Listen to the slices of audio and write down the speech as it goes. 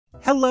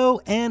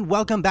Hello and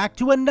welcome back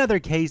to another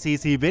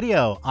KCC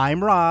video.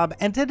 I'm Rob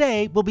and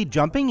today we'll be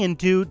jumping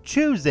into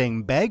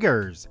Choosing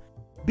Beggars.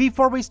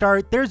 Before we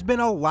start, there's been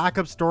a lack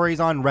of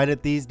stories on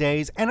Reddit these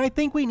days and I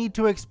think we need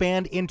to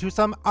expand into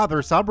some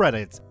other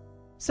subreddits.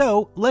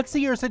 So let's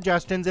see your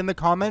suggestions in the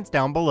comments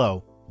down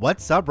below. What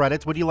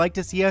subreddits would you like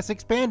to see us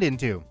expand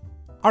into?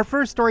 Our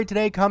first story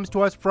today comes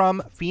to us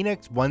from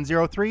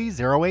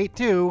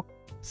Phoenix103082.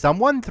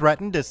 Someone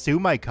threatened to sue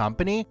my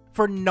company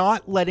for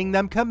not letting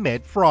them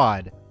commit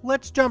fraud.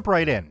 Let's jump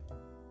right in.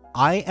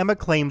 I am a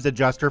claims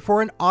adjuster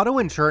for an auto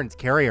insurance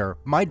carrier.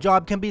 My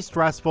job can be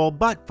stressful,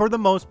 but for the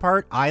most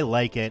part, I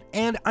like it,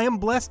 and I am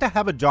blessed to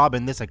have a job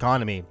in this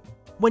economy.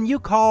 When you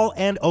call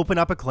and open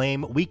up a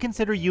claim, we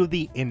consider you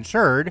the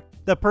insured,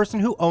 the person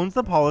who owns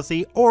the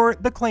policy, or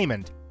the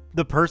claimant,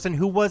 the person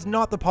who was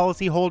not the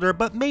policyholder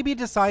but maybe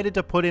decided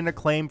to put in a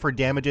claim for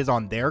damages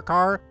on their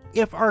car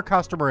if our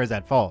customer is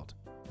at fault.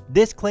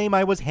 This claim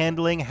I was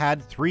handling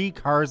had 3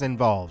 cars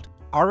involved,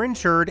 our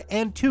insured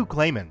and 2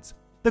 claimants.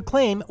 The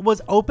claim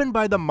was opened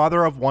by the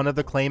mother of one of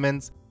the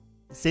claimants.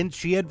 Since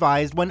she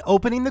advised when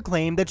opening the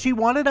claim that she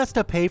wanted us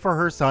to pay for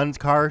her son's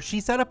car,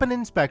 she set up an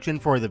inspection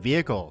for the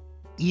vehicle.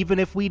 Even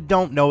if we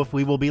don't know if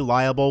we will be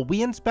liable,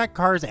 we inspect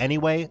cars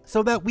anyway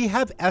so that we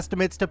have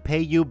estimates to pay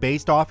you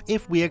based off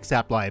if we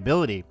accept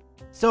liability.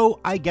 So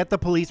I get the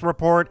police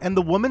report and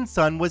the woman's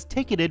son was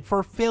ticketed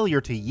for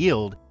failure to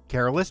yield,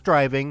 careless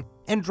driving,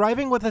 and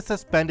driving with a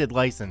suspended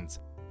license.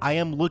 I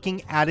am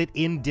looking at it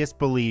in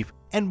disbelief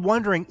and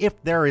wondering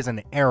if there is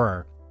an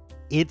error.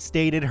 It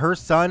stated her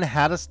son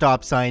had a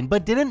stop sign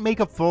but didn't make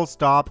a full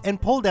stop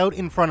and pulled out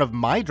in front of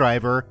my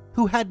driver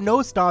who had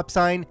no stop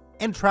sign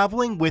and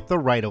traveling with the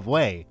right of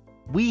way.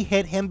 We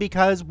hit him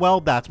because, well,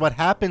 that's what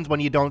happens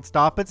when you don't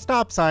stop at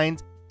stop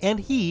signs,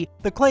 and he,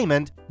 the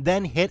claimant,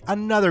 then hit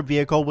another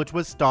vehicle which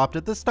was stopped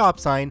at the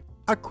stop sign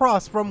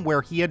across from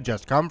where he had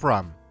just come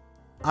from.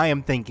 I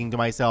am thinking to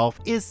myself,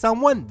 is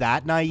someone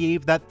that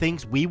naive that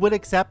thinks we would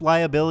accept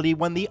liability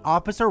when the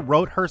officer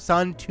wrote her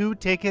son 2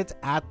 tickets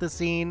at the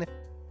scene?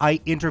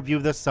 I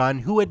interviewed the son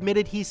who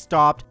admitted he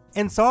stopped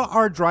and saw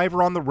our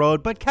driver on the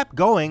road but kept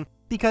going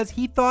because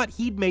he thought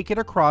he'd make it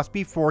across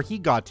before he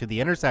got to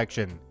the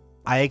intersection.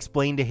 I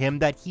explained to him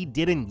that he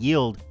didn't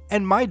yield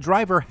and my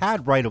driver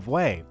had right of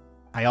way.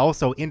 I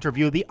also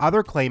interviewed the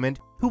other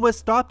claimant who was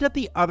stopped at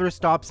the other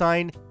stop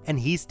sign, and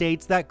he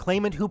states that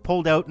claimant who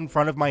pulled out in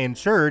front of my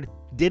insured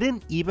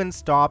didn't even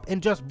stop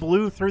and just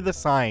blew through the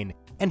sign,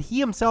 and he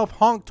himself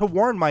honked to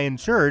warn my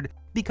insured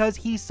because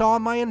he saw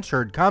my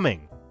insured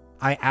coming.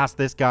 I asked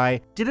this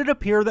guy, did it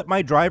appear that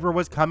my driver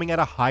was coming at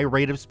a high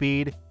rate of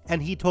speed?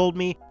 And he told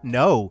me,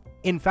 no.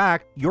 In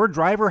fact, your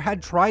driver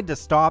had tried to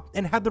stop,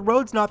 and had the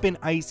roads not been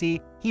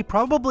icy, he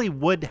probably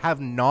would have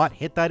not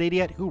hit that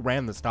idiot who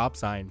ran the stop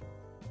sign.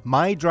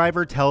 My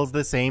driver tells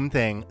the same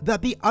thing,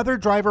 that the other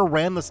driver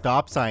ran the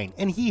stop sign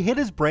and he hit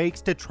his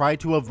brakes to try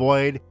to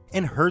avoid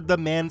and heard the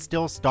man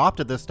still stopped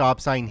at the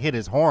stop sign hit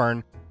his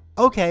horn.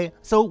 Okay,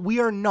 so we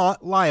are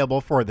not liable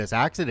for this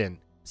accident.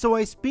 So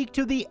I speak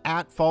to the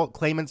at-fault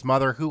claimant's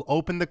mother who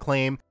opened the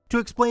claim to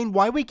explain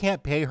why we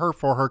can't pay her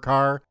for her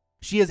car.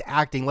 She is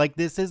acting like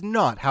this is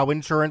not how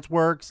insurance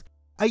works.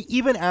 I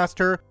even asked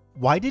her,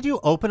 why did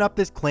you open up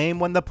this claim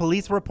when the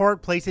police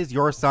report places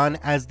your son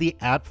as the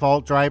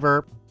at-fault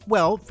driver?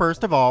 Well,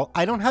 first of all,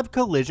 I don't have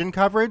collision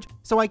coverage,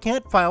 so I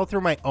can't file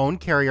through my own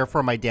carrier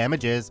for my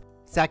damages.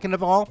 Second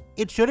of all,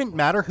 it shouldn't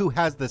matter who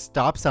has the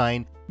stop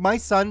sign. My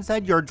son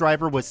said your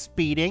driver was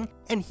speeding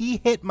and he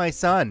hit my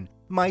son.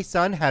 My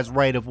son has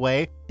right of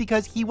way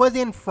because he was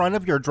in front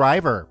of your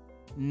driver.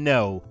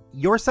 No,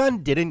 your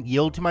son didn't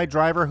yield to my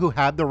driver who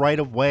had the right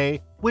of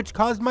way, which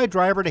caused my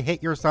driver to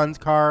hit your son's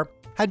car.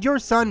 Had your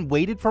son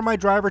waited for my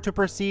driver to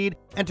proceed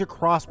and to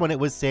cross when it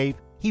was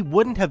safe, he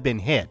wouldn't have been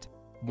hit.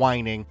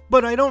 Whining,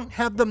 but I don't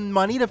have the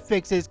money to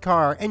fix his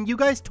car and you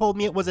guys told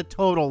me it was a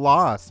total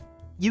loss.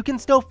 You can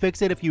still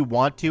fix it if you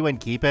want to and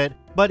keep it,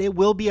 but it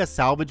will be a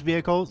salvage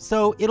vehicle,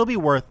 so it'll be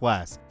worth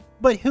less.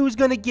 But who's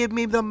gonna give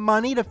me the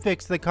money to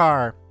fix the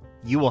car?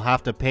 You will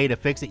have to pay to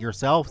fix it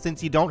yourself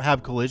since you don't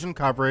have collision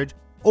coverage,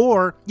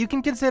 or you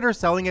can consider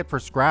selling it for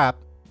scrap.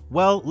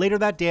 Well, later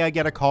that day I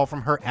get a call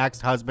from her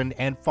ex-husband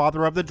and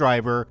father of the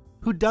driver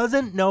who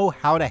doesn't know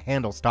how to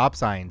handle stop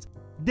signs.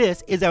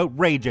 This is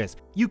outrageous.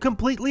 You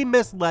completely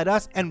misled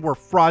us and were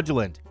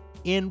fraudulent.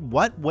 In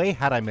what way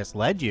had I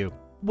misled you?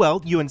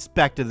 Well, you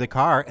inspected the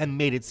car and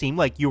made it seem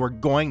like you were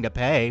going to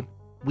pay.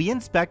 We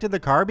inspected the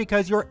car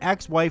because your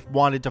ex-wife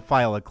wanted to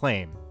file a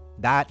claim.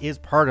 That is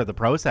part of the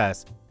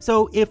process.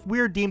 So if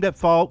we're deemed at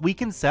fault, we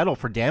can settle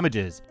for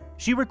damages.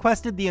 She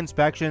requested the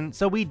inspection,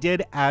 so we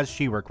did as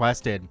she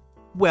requested.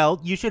 Well,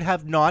 you should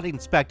have not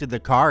inspected the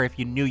car if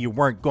you knew you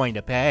weren't going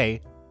to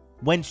pay.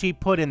 When she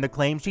put in the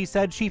claim, she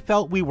said she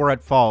felt we were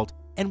at fault,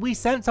 and we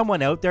sent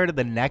someone out there to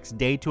the next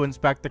day to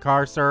inspect the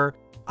car, sir.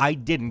 I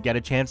didn't get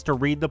a chance to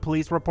read the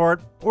police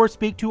report or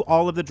speak to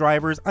all of the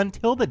drivers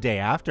until the day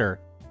after.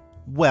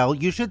 Well,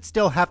 you should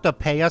still have to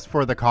pay us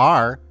for the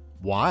car.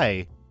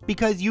 Why?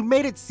 Because you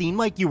made it seem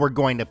like you were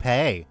going to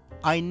pay.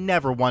 I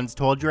never once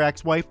told your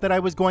ex-wife that I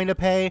was going to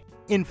pay.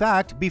 In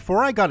fact,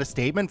 before I got a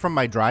statement from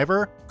my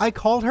driver, I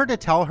called her to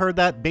tell her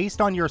that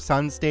based on your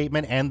son's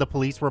statement and the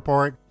police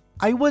report,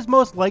 I was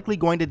most likely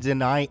going to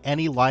deny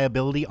any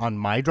liability on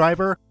my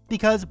driver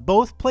because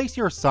both place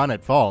your son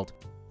at fault.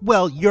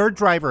 Well, your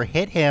driver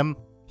hit him.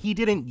 He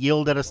didn't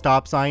yield at a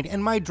stop sign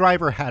and my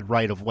driver had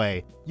right of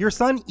way. Your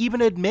son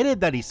even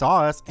admitted that he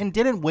saw us and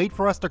didn't wait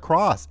for us to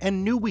cross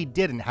and knew we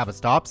didn't have a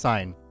stop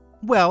sign.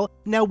 Well,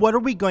 now what are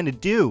we going to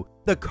do?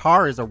 The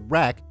car is a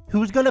wreck.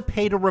 Who's going to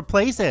pay to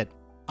replace it?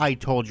 I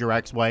told your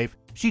ex-wife.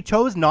 She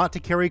chose not to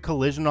carry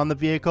collision on the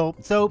vehicle,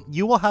 so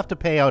you will have to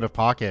pay out of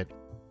pocket.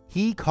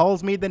 He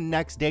calls me the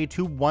next day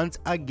to once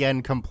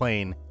again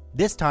complain.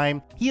 This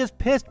time, he is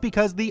pissed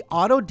because the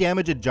auto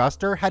damage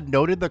adjuster had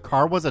noted the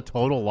car was a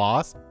total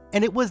loss,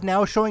 and it was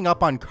now showing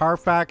up on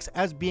Carfax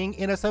as being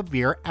in a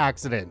severe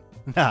accident.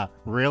 Nah,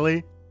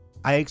 really?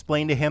 I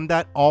explained to him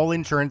that all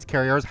insurance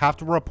carriers have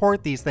to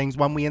report these things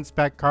when we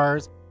inspect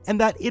cars, and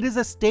that it is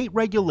a state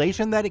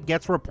regulation that it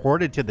gets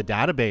reported to the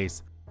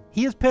database.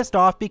 He is pissed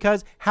off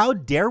because how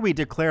dare we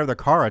declare the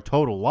car a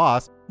total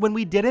loss when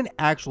we didn't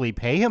actually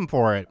pay him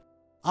for it?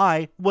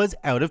 I was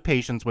out of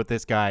patience with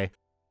this guy.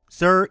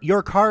 Sir,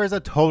 your car is a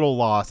total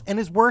loss and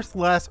is worth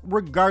less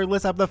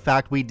regardless of the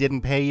fact we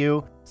didn't pay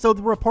you, so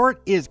the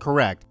report is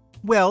correct.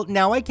 Well,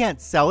 now I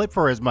can't sell it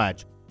for as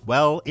much.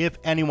 Well, if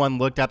anyone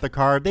looked at the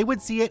car, they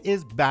would see it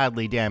is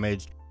badly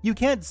damaged. You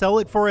can't sell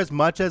it for as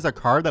much as a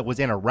car that was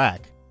in a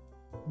wreck.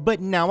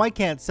 But now I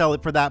can't sell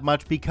it for that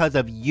much because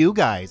of you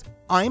guys.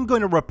 I'm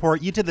going to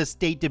report you to the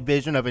State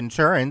Division of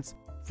Insurance.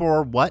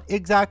 For what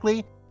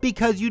exactly?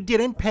 Because you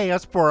didn't pay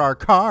us for our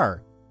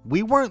car.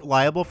 We weren't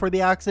liable for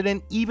the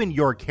accident, even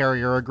your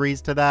carrier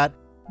agrees to that.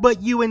 But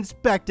you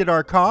inspected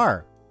our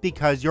car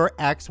because your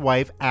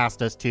ex-wife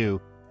asked us to,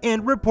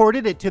 and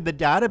reported it to the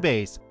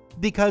database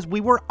because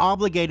we were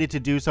obligated to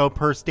do so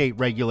per state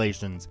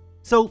regulations.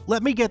 So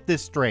let me get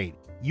this straight.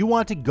 You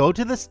want to go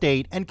to the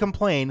state and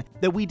complain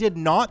that we did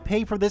not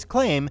pay for this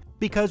claim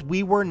because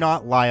we were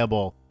not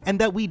liable, and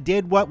that we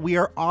did what we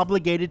are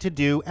obligated to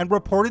do and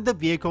reported the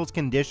vehicle's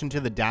condition to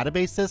the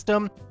database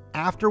system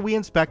after we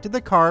inspected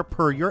the car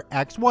per your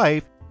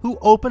ex-wife, who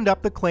opened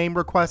up the claim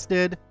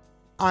requested.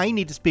 I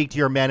need to speak to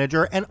your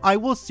manager and I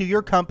will sue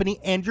your company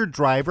and your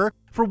driver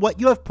for what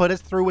you have put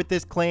us through with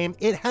this claim.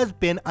 It has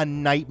been a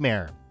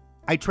nightmare.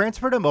 I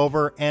transferred him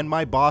over and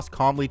my boss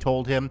calmly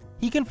told him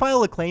he can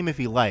file a claim if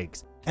he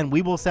likes, and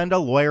we will send a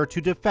lawyer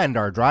to defend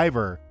our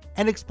driver,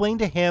 and explain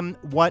to him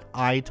what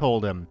I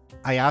told him.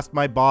 I asked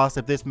my boss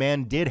if this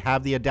man did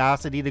have the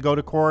audacity to go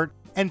to court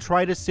and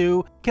try to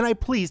sue. Can I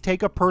please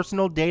take a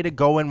personal day to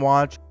go and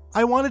watch?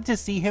 I wanted to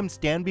see him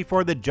stand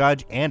before the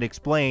judge and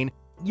explain,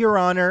 Your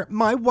Honor,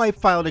 my wife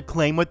filed a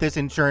claim with this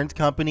insurance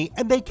company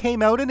and they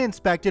came out and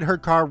inspected her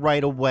car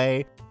right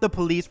away. The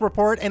police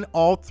report and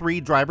all 3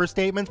 driver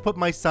statements put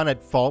my son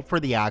at fault for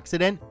the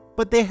accident,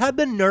 but they had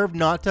the nerve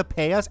not to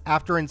pay us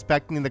after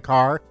inspecting the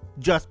car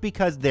just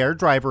because their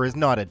driver is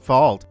not at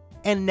fault.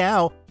 And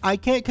now I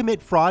can't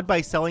commit fraud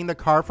by selling the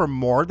car for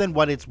more than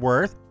what it's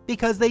worth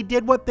because they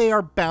did what they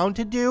are bound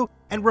to do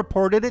and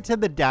reported it to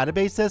the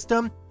database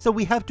system, so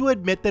we have to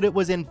admit that it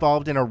was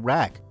involved in a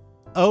wreck.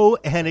 Oh,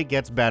 and it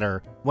gets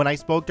better. When I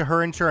spoke to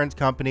her insurance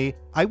company,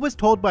 I was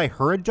told by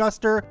her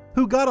adjuster,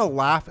 who got a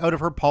laugh out of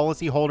her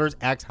policyholder's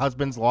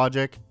ex-husband's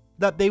logic,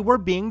 that they were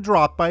being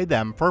dropped by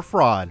them for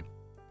fraud.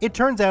 It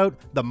turns out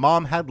the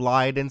mom had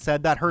lied and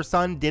said that her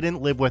son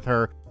didn't live with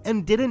her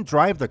and didn't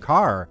drive the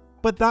car,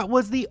 but that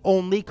was the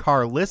only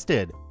car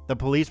listed. The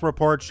police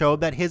report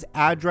showed that his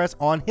address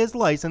on his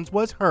license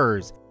was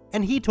hers,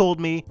 and he told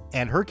me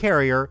and her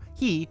carrier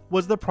he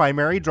was the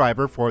primary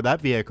driver for that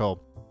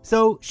vehicle.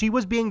 So she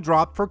was being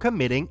dropped for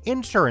committing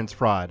insurance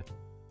fraud.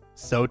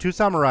 So to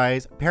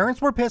summarize,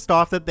 parents were pissed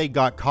off that they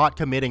got caught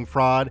committing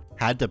fraud,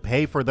 had to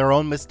pay for their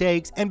own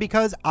mistakes, and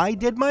because I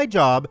did my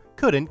job,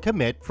 couldn't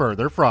commit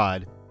further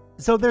fraud.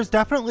 So there's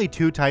definitely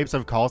 2 types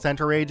of call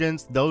center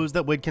agents, those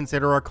that would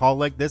consider a call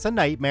like this a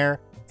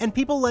nightmare, and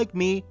people like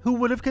me who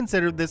would have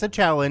considered this a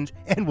challenge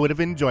and would have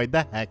enjoyed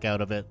the heck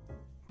out of it.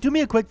 Do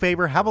me a quick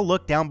favor, have a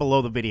look down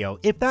below the video.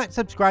 If that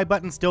subscribe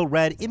button's still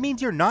red, it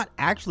means you're not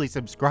actually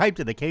subscribed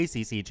to the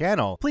KCC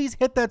channel. Please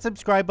hit that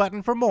subscribe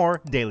button for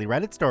more daily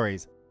Reddit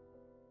stories.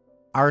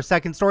 Our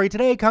second story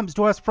today comes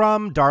to us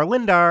from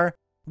Darlindar.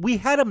 We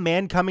had a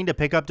man coming to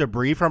pick up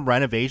debris from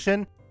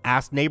renovation,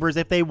 asked neighbors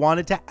if they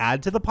wanted to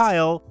add to the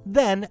pile,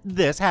 then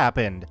this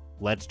happened.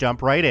 Let's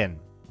jump right in.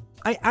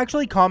 I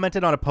actually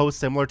commented on a post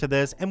similar to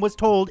this and was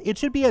told it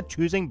should be a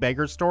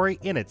ChoosingBeggars story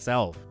in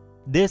itself.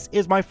 This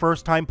is my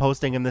first time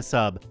posting in the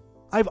sub.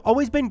 I've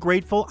always been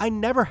grateful I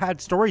never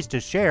had stories to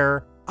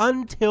share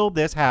until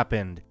this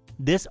happened.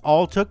 This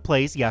all took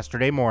place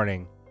yesterday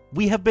morning.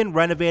 We have been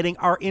renovating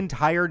our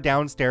entire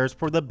downstairs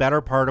for the better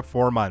part of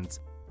 4 months.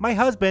 My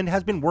husband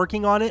has been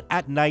working on it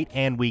at night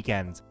and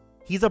weekends.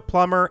 He's a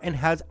plumber and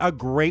has a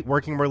great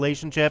working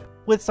relationship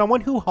with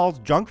someone who hauls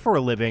junk for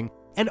a living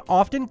and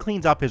often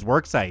cleans up his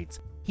work sites.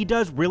 He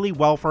does really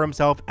well for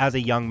himself as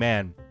a young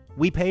man.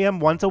 We pay him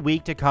once a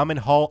week to come and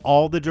haul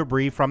all the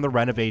debris from the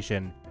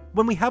renovation.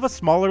 When we have a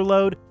smaller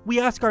load,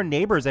 we ask our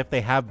neighbors if they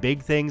have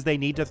big things they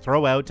need to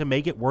throw out to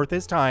make it worth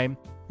his time.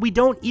 We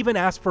don't even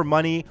ask for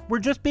money, we're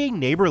just being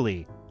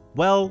neighborly.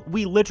 Well,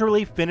 we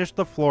literally finished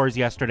the floors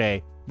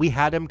yesterday. We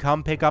had him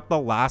come pick up the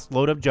last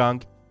load of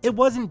junk. It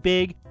wasn't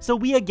big, so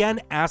we again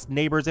asked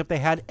neighbors if they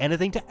had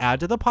anything to add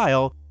to the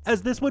pile,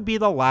 as this would be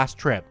the last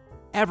trip.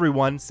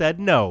 Everyone said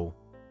no.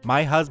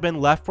 My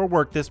husband left for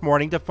work this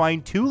morning to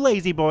find 2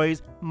 lazy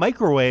boys,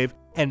 microwave,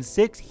 and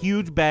 6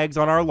 huge bags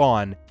on our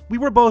lawn. We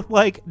were both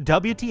like,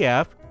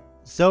 WTF?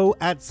 So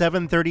at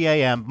 7:30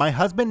 a.m., my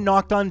husband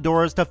knocked on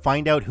doors to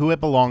find out who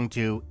it belonged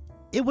to.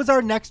 It was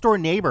our next door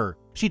neighbor.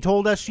 She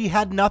told us she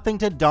had nothing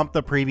to dump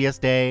the previous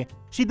day.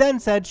 She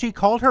then said she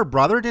called her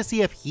brother to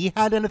see if he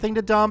had anything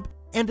to dump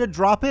and to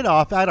drop it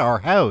off at our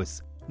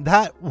house.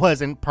 That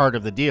wasn't part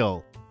of the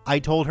deal. I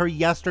told her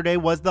yesterday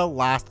was the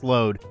last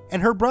load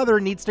and her brother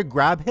needs to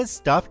grab his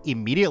stuff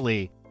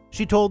immediately.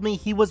 She told me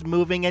he was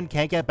moving and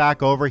can't get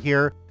back over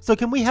here, so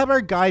can we have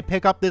our guy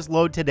pick up this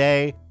load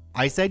today?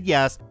 I said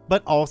yes,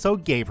 but also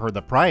gave her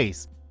the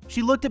price.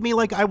 She looked at me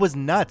like I was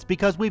nuts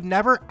because we've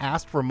never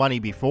asked for money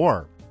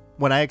before.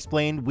 When I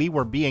explained we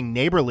were being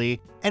neighborly,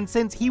 and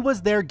since he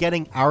was there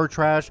getting our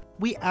trash,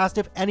 we asked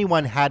if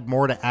anyone had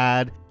more to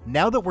add.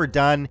 Now that we're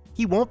done,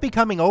 he won't be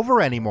coming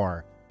over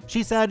anymore.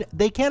 She said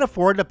they can't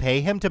afford to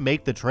pay him to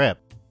make the trip.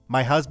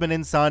 My husband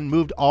and son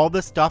moved all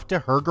the stuff to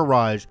her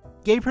garage,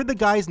 gave her the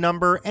guy's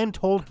number, and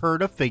told her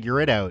to figure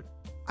it out.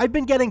 I've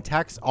been getting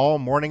texts all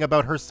morning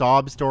about her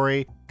sob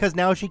story, cause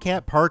now she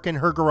can't park in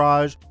her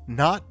garage.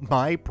 Not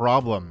my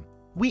problem.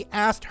 We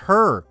asked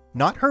her,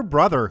 not her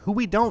brother, who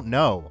we don't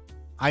know.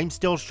 I'm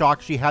still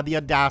shocked she had the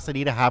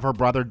audacity to have her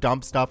brother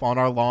dump stuff on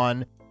our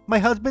lawn. My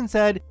husband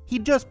said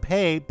he'd just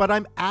pay, but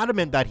I'm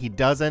adamant that he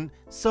doesn't.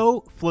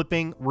 So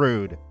flipping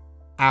rude.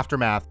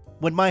 Aftermath.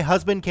 When my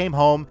husband came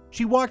home,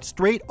 she walked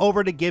straight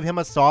over to give him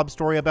a sob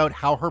story about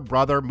how her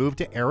brother moved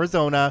to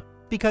Arizona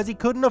because he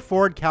couldn't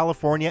afford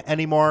California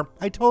anymore.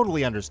 I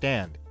totally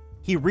understand.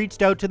 He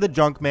reached out to the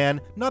junk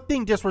man, not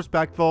being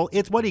disrespectful,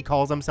 it's what he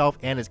calls himself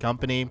and his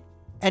company.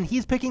 And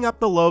he's picking up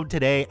the load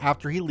today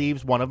after he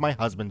leaves one of my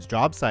husband's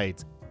job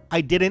sites.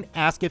 I didn't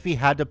ask if he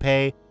had to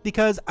pay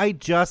because I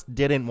just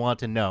didn't want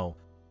to know.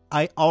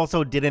 I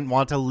also didn't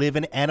want to live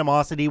in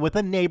animosity with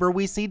a neighbor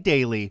we see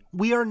daily.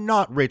 We are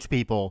not rich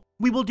people.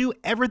 We will do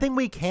everything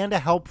we can to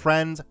help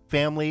friends,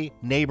 family,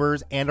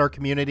 neighbors, and our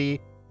community.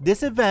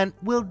 This event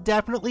will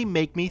definitely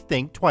make me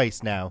think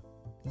twice now.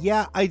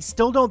 Yeah, I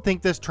still don't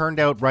think this turned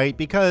out right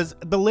because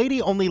the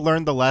lady only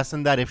learned the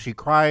lesson that if she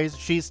cries,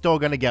 she's still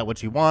gonna get what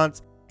she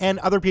wants, and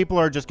other people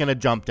are just gonna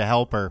jump to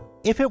help her.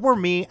 If it were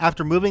me,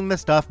 after moving the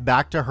stuff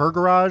back to her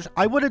garage,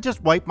 I would have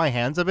just wiped my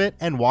hands of it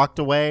and walked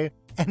away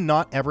and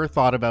not ever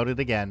thought about it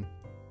again.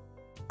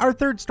 Our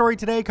third story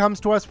today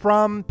comes to us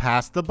from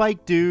Pass the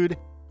Bike Dude.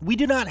 We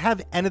do not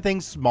have anything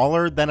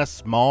smaller than a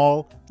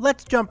small.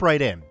 Let's jump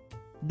right in.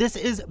 This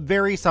is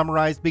very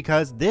summarized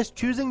because this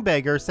choosing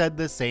beggar said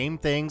the same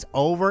things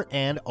over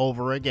and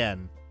over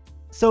again.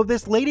 So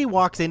this lady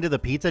walks into the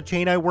pizza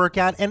chain I work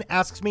at and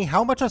asks me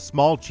how much a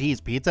small cheese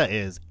pizza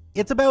is.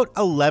 It's about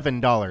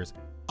 $11.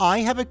 I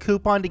have a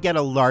coupon to get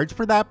a large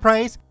for that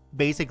price,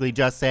 basically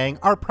just saying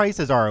our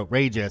prices are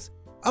outrageous.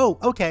 Oh,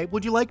 okay,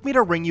 would you like me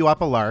to ring you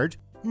up a large?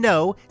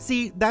 No,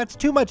 see, that's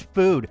too much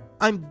food.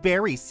 I'm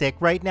very sick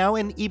right now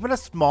and even a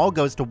small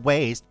goes to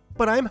waste,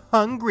 but I'm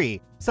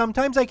hungry.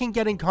 Sometimes I can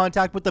get in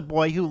contact with the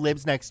boy who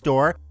lives next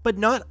door, but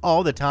not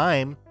all the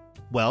time.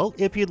 Well,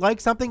 if you'd like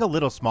something a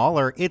little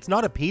smaller, it's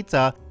not a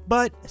pizza,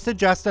 but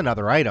suggest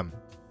another item.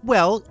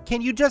 Well,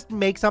 can you just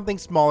make something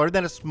smaller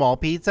than a small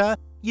pizza?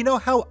 You know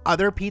how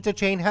other pizza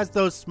chain has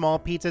those small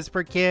pizzas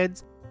for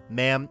kids?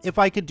 Ma'am, if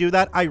I could do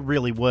that, I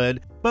really would,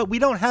 but we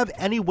don't have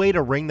any way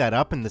to ring that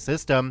up in the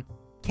system.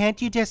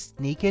 Can't you just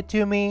sneak it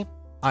to me?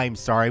 I'm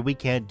sorry, we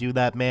can't do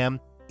that,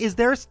 ma'am. Is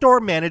there a store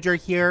manager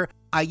here?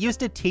 I used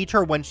to teach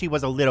her when she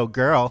was a little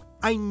girl.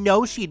 I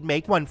know she'd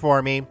make one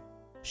for me.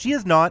 She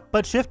is not,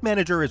 but shift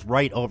manager is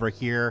right over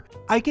here.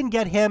 I can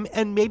get him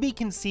and maybe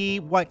can see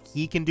what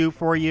he can do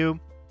for you.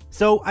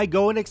 So I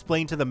go and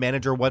explain to the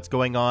manager what's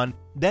going on,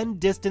 then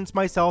distance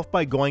myself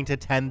by going to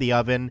tend the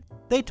oven.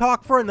 They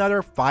talk for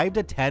another 5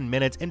 to 10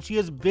 minutes and she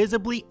is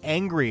visibly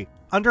angry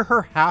under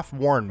her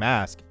half-worn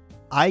mask.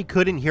 I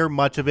couldn't hear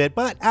much of it,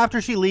 but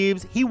after she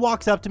leaves, he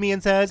walks up to me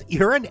and says,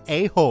 "You're an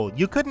a-hole,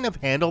 you couldn't have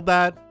handled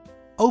that."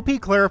 OP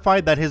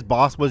clarified that his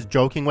boss was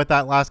joking with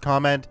that last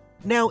comment.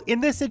 Now, in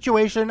this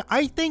situation,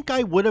 I think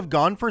I would have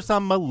gone for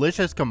some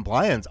malicious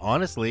compliance,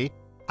 honestly.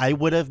 I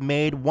would have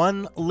made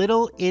one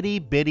little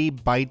itty-bitty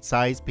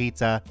bite-sized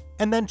pizza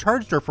and then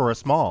charged her for a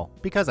small,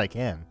 because I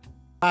can.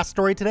 Last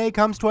story today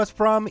comes to us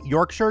from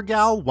Yorkshire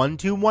Gal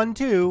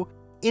 1212.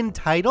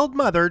 Entitled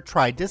mother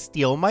tried to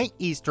steal my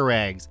Easter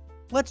eggs.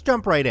 Let's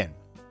jump right in.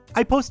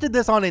 I posted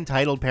this on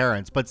Entitled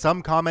Parents, but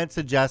some comments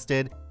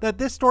suggested that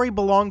this story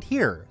belonged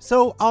here,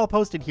 so I'll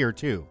post it here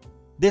too.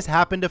 This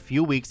happened a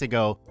few weeks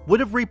ago, would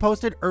have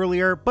reposted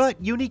earlier,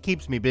 but uni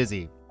keeps me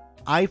busy.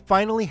 I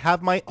finally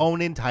have my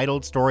own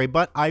entitled story,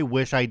 but I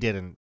wish I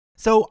didn't.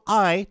 So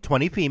I,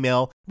 20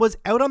 female, was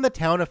out on the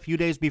town a few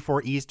days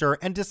before Easter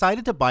and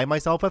decided to buy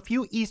myself a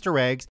few Easter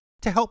eggs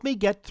to help me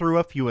get through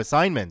a few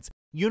assignments.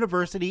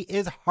 University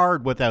is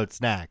hard without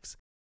snacks.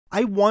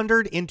 I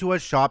wandered into a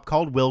shop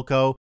called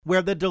Wilco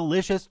where the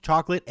delicious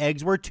chocolate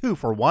eggs were 2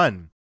 for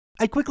 1.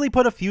 I quickly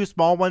put a few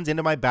small ones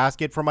into my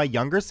basket for my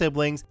younger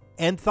siblings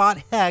and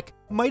thought, heck,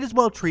 might as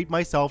well treat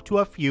myself to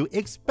a few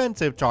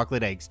expensive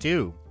chocolate eggs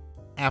too.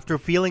 After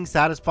feeling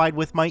satisfied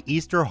with my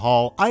Easter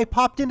haul, I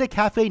popped into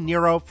Cafe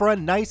Nero for a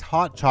nice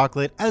hot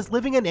chocolate, as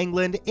living in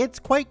England, it's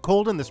quite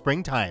cold in the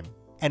springtime,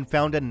 and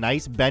found a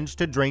nice bench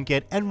to drink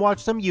it and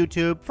watch some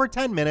YouTube for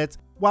 10 minutes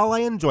while I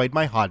enjoyed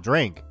my hot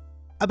drink.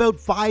 About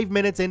 5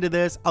 minutes into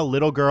this, a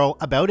little girl,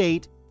 about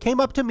 8, came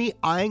up to me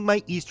eyeing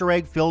my Easter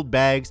egg filled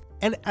bags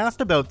and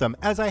asked about them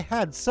as I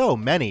had so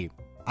many.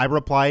 I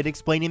replied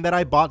explaining that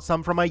I bought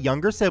some for my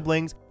younger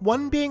siblings,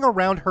 one being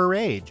around her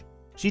age.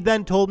 She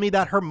then told me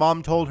that her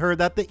mom told her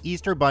that the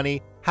Easter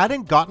Bunny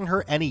hadn't gotten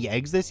her any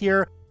eggs this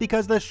year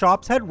because the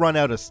shops had run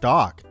out of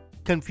stock.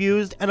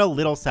 Confused and a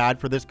little sad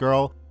for this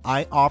girl,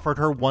 I offered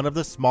her one of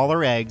the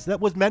smaller eggs that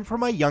was meant for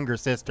my younger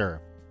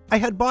sister. I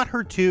had bought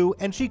her 2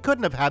 and she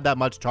couldn't have had that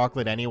much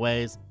chocolate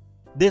anyways.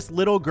 This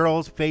little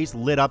girl's face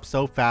lit up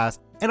so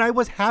fast and I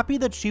was happy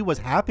that she was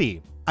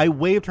happy. I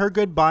waved her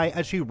goodbye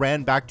as she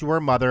ran back to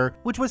her mother,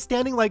 which was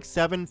standing like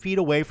 7 feet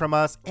away from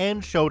us,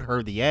 and showed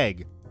her the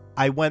egg.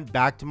 I went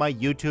back to my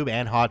YouTube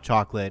and hot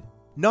chocolate.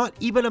 Not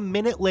even a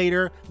minute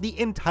later, the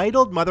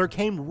entitled mother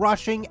came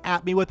rushing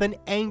at me with an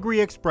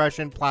angry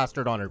expression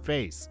plastered on her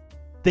face.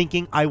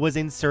 Thinking I was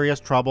in serious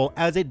trouble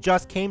as it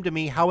just came to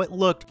me how it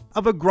looked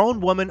of a grown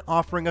woman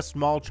offering a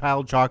small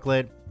child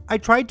chocolate, I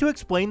tried to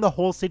explain the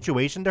whole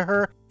situation to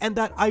her and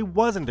that I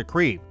wasn't a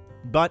creep.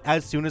 But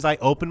as soon as I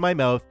opened my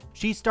mouth,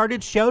 she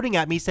started shouting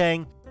at me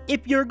saying,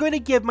 "If you're going to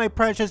give my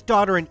precious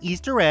daughter an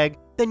Easter egg,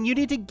 then you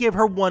need to give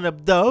her one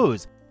of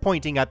those,"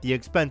 pointing at the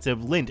expensive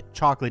Lindt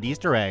chocolate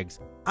Easter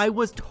eggs. I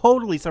was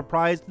totally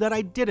surprised that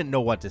I didn't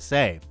know what to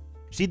say.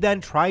 She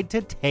then tried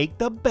to take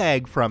the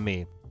bag from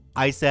me.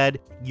 I said,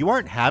 "You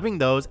aren't having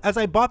those as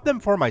I bought them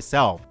for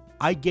myself.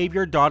 I gave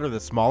your daughter the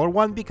smaller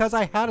one because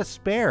I had a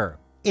spare.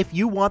 If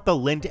you want the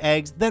Lindt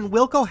eggs, then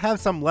Wilco have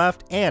some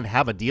left and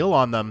have a deal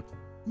on them."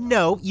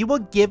 "No, you will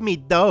give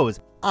me those.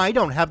 I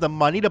don't have the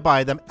money to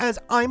buy them as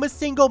I'm a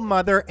single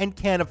mother and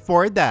can't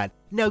afford that.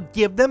 Now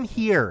give them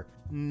here."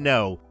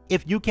 "No,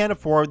 if you can't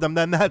afford them,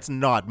 then that's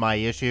not my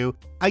issue.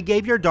 I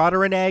gave your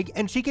daughter an egg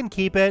and she can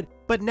keep it,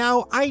 but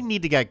now I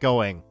need to get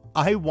going."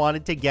 I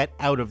wanted to get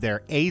out of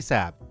there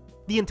ASAP.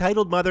 The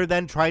entitled mother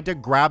then tried to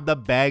grab the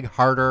bag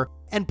harder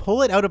and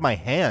pull it out of my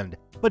hand,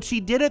 but she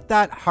did it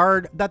that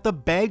hard that the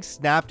bag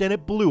snapped and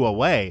it blew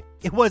away.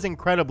 It was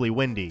incredibly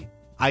windy.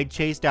 I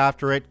chased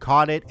after it,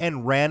 caught it,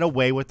 and ran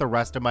away with the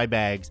rest of my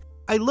bags.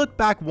 I looked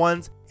back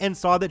once and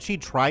saw that she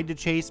tried to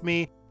chase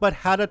me, but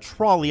had a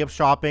trolley of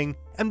shopping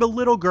and a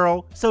little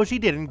girl, so she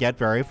didn't get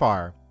very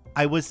far.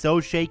 I was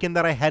so shaken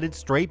that I headed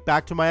straight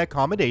back to my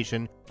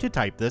accommodation to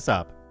type this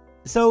up.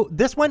 So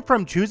this went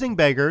from choosing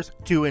beggars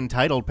to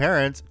entitled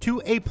parents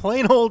to a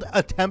plain old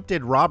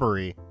attempted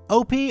robbery.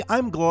 OP,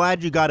 I'm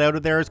glad you got out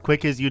of there as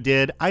quick as you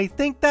did. I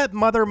think that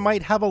mother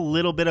might have a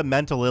little bit of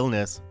mental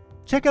illness.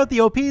 Check out the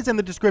OPs in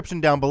the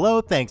description down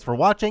below. Thanks for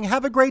watching.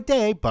 Have a great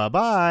day.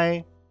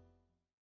 Bye-bye.